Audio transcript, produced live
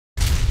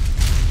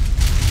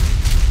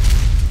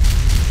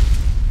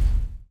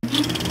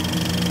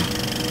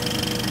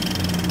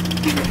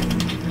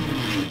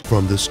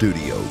From the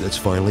studio that's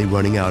finally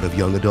running out of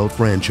young adult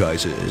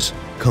franchises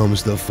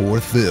comes the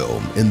fourth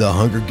film in the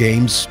Hunger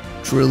Games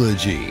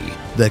trilogy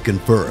that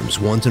confirms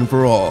once and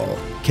for all,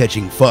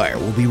 Catching Fire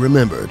will be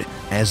remembered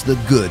as the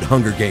good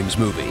Hunger Games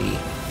movie.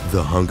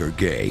 The Hunger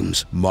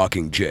Games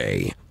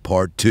Mockingjay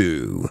Part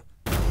 2.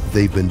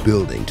 They've been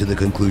building to the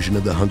conclusion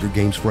of the Hunger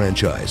Games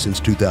franchise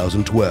since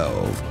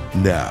 2012.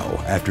 Now,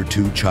 after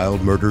 2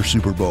 child murder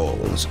Super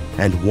Bowls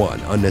and 1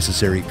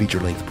 unnecessary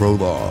feature-length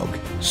prologue,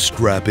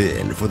 strap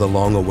in for the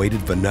long-awaited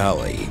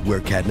finale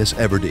where Katniss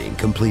Everdeen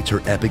completes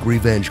her epic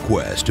revenge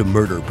quest to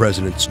murder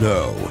President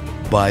Snow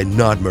by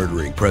not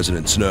murdering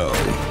President Snow.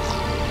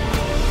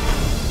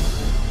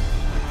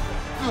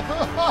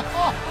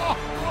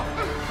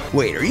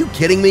 Wait, are you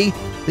kidding me?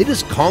 They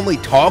just calmly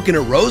talk in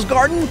a rose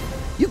garden?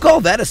 You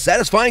call that a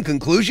satisfying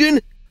conclusion?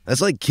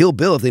 That's like Kill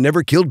Bill if they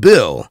never killed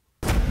Bill.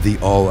 The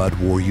all-out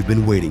war you've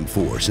been waiting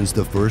for since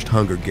the first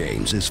Hunger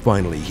Games is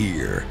finally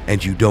here,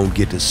 and you don't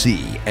get to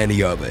see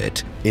any of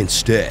it.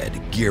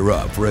 Instead, gear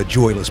up for a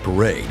joyless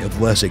parade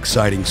of less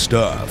exciting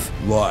stuff,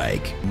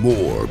 like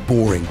more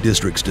boring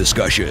districts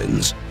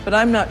discussions. But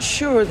I'm not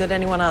sure that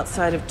anyone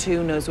outside of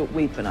 2 knows what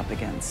we've been up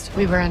against.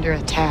 We were under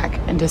attack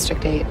in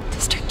District 8.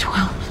 District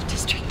 12,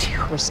 District 2.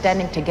 We're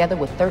standing together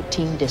with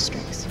 13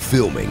 districts.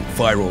 Filming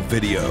viral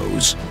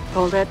videos.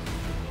 Hold it.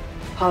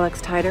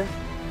 Pollock's tighter.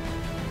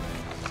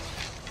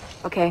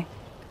 Okay.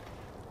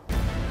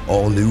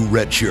 All new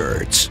red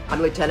shirts.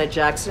 I'm Lieutenant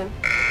Jackson.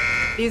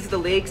 These are the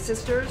League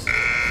sisters.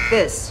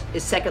 This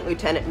is Second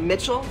Lieutenant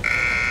Mitchell.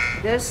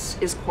 This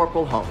is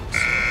Corporal Holmes.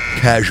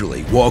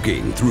 Casually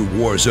walking through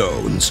war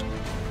zones.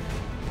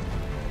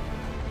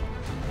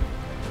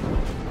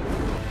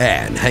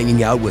 And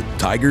hanging out with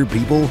tiger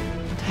people.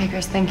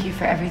 Tigers, thank you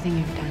for everything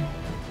you've done.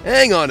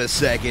 Hang on a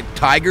second,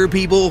 tiger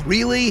people?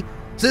 Really?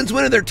 Since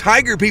when are there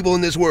tiger people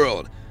in this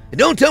world? And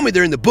don't tell me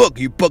they're in the book,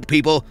 you book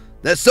people.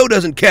 That so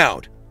doesn't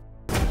count.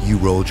 You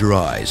rolled your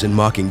eyes in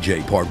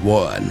Mockingjay Part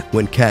 1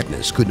 when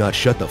Katniss could not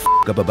shut the f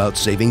up about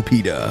saving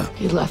Peeta.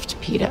 You left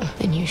Peeta,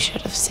 then you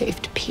should have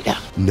saved Peeta.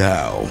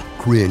 Now,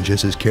 cringe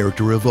as his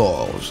character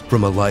evolves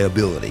from a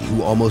liability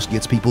who almost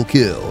gets people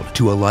killed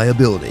to a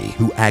liability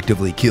who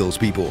actively kills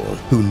people,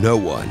 who no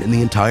one in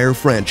the entire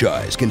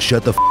franchise can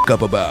shut the f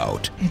up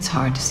about. It's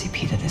hard to see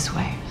Peeta this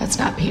way. That's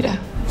not Peeta.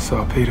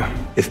 Saw Peeta.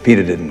 If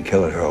Peeta didn't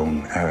kill her, her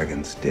own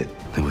arrogance did.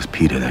 It was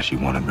Peeta that she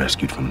wanted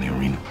rescued from the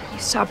arena. You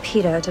saw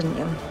Peeta, didn't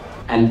you?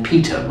 And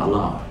Peeta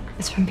Malone.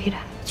 It's from Peeta.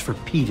 It's for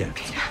Peeta.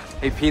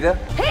 Hey, Peeta?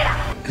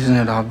 Isn't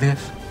it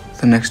obvious?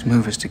 The next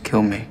move is to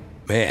kill me.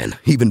 Man,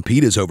 even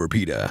Peeta's over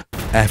Peeta.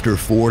 After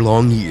 4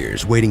 long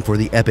years waiting for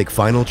the epic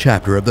final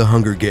chapter of the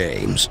Hunger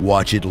Games,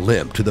 watch it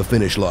limp to the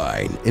finish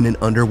line in an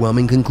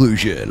underwhelming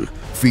conclusion,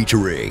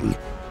 featuring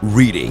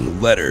reading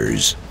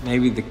letters.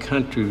 Maybe the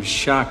country was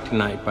shocked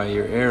tonight by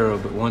your arrow,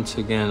 but once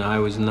again, I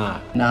was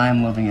not. Now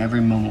I'm living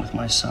every moment with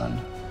my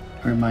son.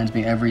 It reminds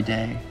me every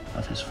day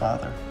of his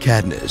father.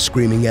 Katniss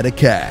screaming at a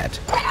cat.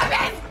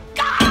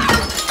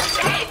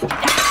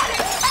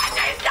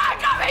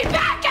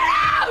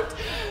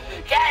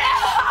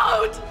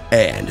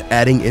 And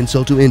adding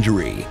insult to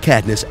injury,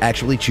 Katniss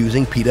actually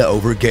choosing Peeta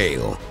over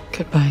Gale.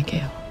 Goodbye,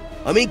 Gale.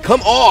 I mean, come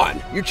on!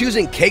 You're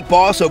choosing Cake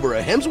Boss over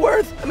a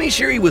Hemsworth? I mean,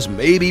 sure, he was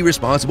maybe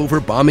responsible for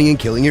bombing and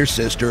killing your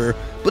sister,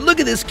 but look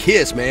at this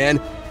kiss,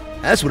 man.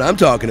 That's what I'm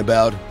talking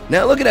about.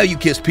 Now look at how you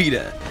kissed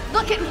Peeta.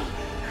 Look at me.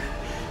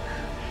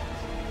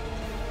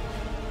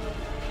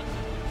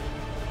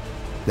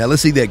 Now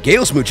let's see that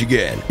Gale smooch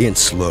again in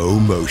slow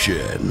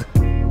motion.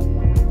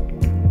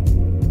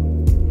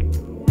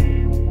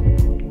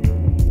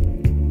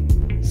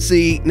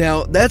 See,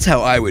 now that's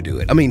how I would do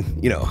it. I mean,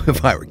 you know,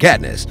 if I were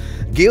Katniss.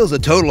 Gale's a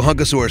total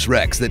hunkosaurus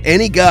rex that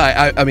any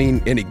guy, I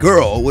mean, any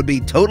girl would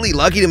be totally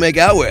lucky to make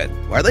out with.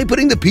 Why are they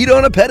putting the Peeta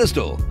on a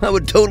pedestal? I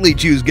would totally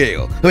choose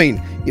Gale. I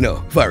mean, you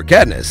know, if I were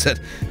Katniss,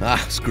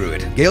 screw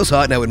it. Gale's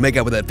hot and I would make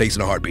out with that face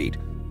in a heartbeat.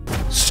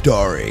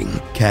 Starring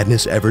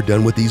Katniss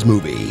Everdeen with these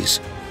movies.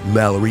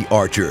 Mallory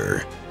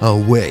Archer, a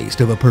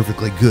waste of a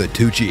perfectly good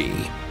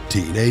Tucci.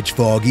 Teenage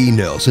Foggy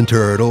Nelson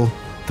Turtle,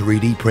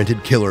 3D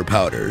printed killer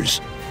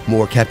powders.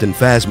 More Captain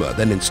Phasma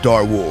than in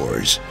Star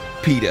Wars.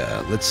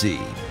 Peeta, let's see,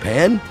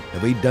 Pan?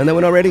 Have we done that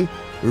one already?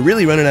 We're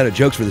really running out of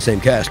jokes for the same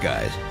cast,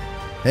 guys.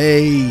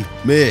 Hey,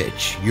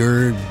 Mitch,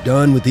 you're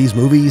done with these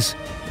movies?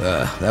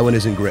 That one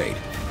isn't great.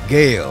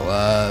 Gale,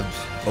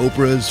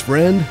 Oprah's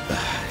friend?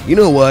 You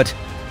know what?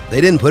 They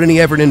didn't put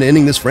any effort into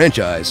ending this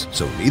franchise,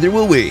 so neither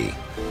will we.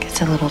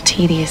 It's a little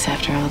tedious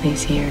after all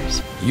these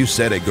years. You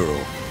said it,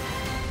 girl.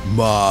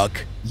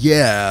 Mock,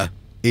 yeah,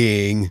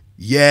 ing,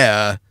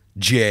 yeah,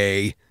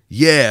 J,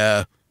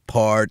 yeah,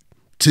 Part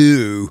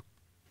 2.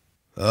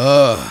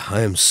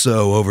 I am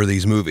so over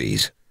these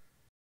movies.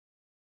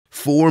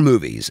 4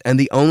 movies, and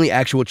the only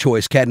actual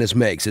choice Katniss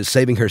makes is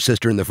saving her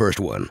sister in the first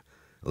one.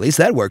 At least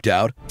that worked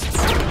out.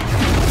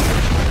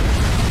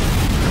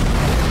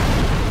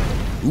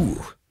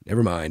 Ooh,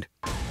 never mind.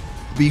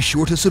 Be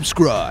sure to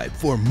subscribe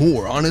for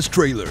more honest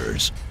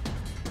trailers.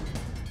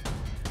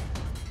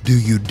 Do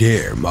you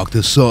dare mock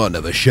the son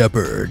of a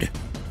shepherd?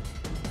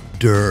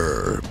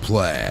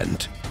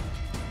 plant.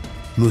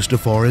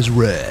 Mustafar is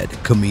red,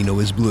 Camino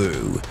is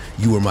blue.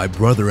 You were my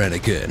brother,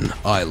 Anakin.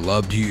 I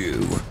loved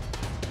you.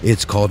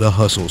 It's called a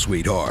hustle,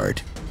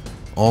 sweetheart.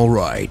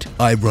 Alright,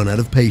 I've run out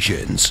of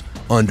patience.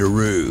 Under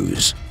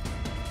ruse.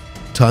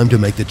 Time to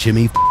make the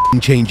chimmy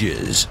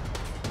changes.